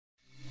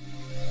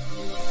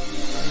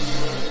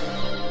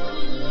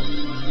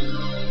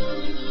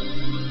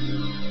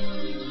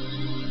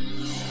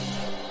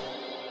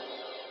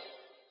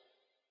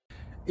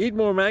Eat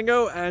more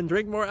mango and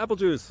drink more apple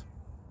juice.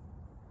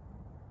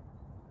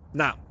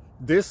 Now,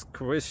 this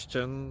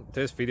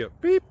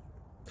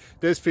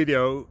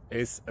video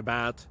is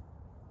about...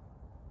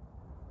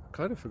 I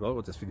kind of forgot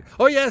what this video...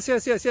 Oh, yes.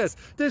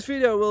 This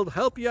video will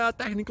help you out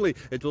technically.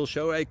 It will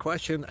show a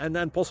question and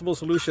then possible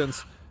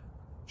solutions.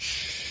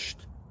 Shh.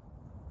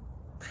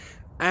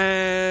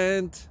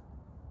 And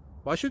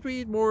why should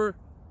we eat more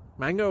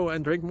mango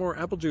and drink more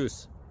apple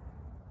juice?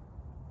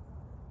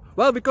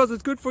 Well, because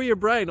it's good for your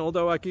brain,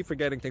 although I keep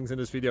forgetting things in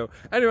this video.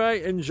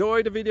 Anyway,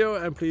 enjoy the video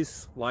and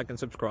please like and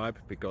subscribe,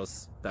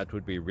 because that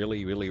would be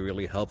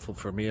really helpful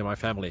for me and my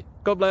family.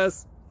 God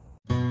bless!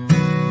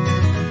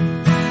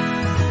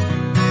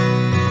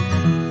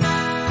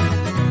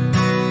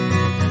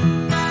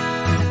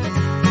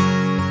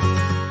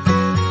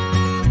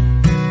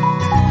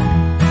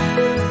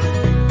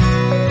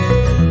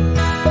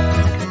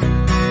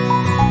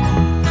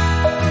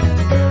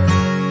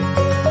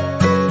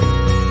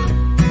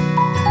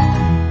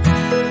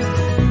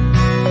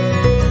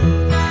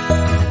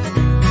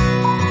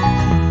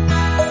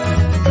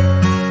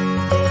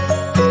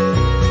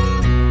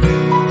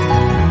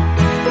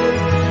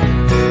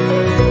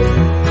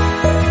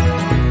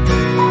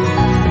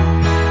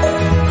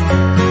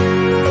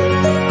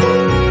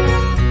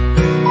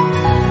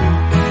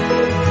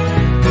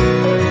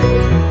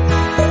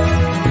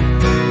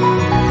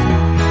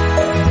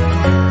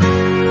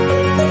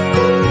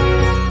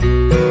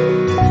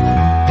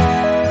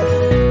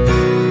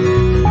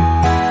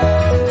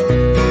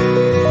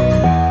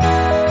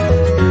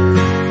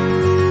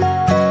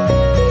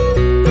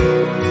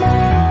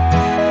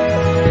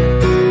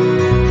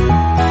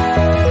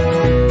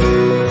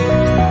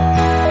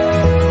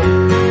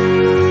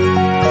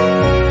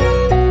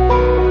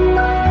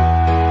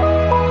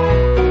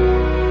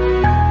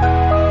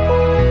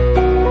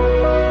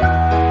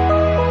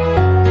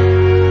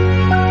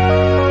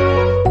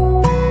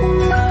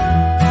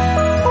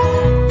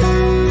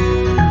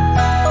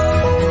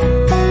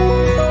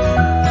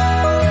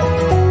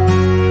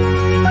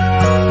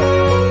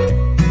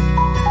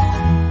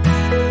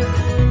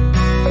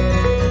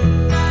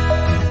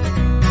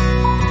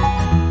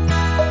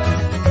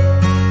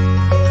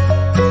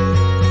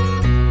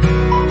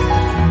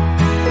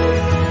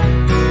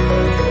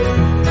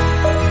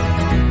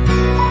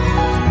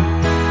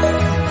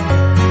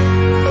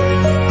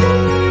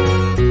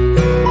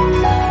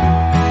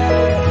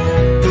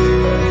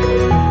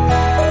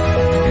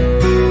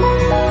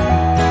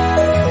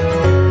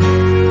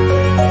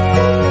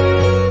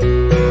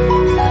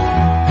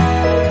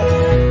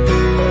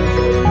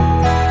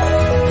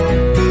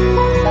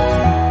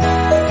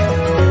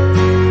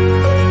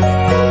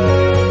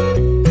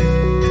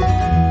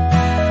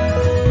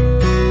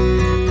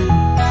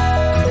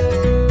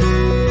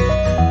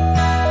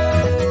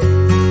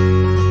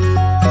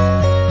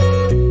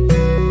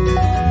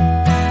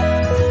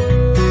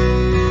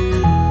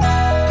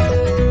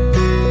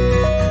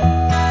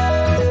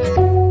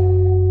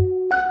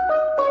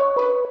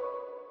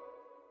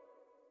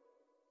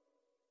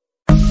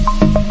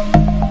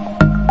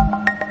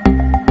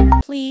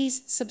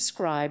 Please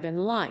subscribe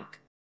and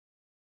like.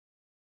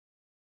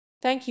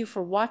 Thank you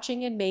for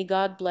watching and may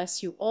God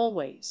bless you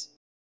always.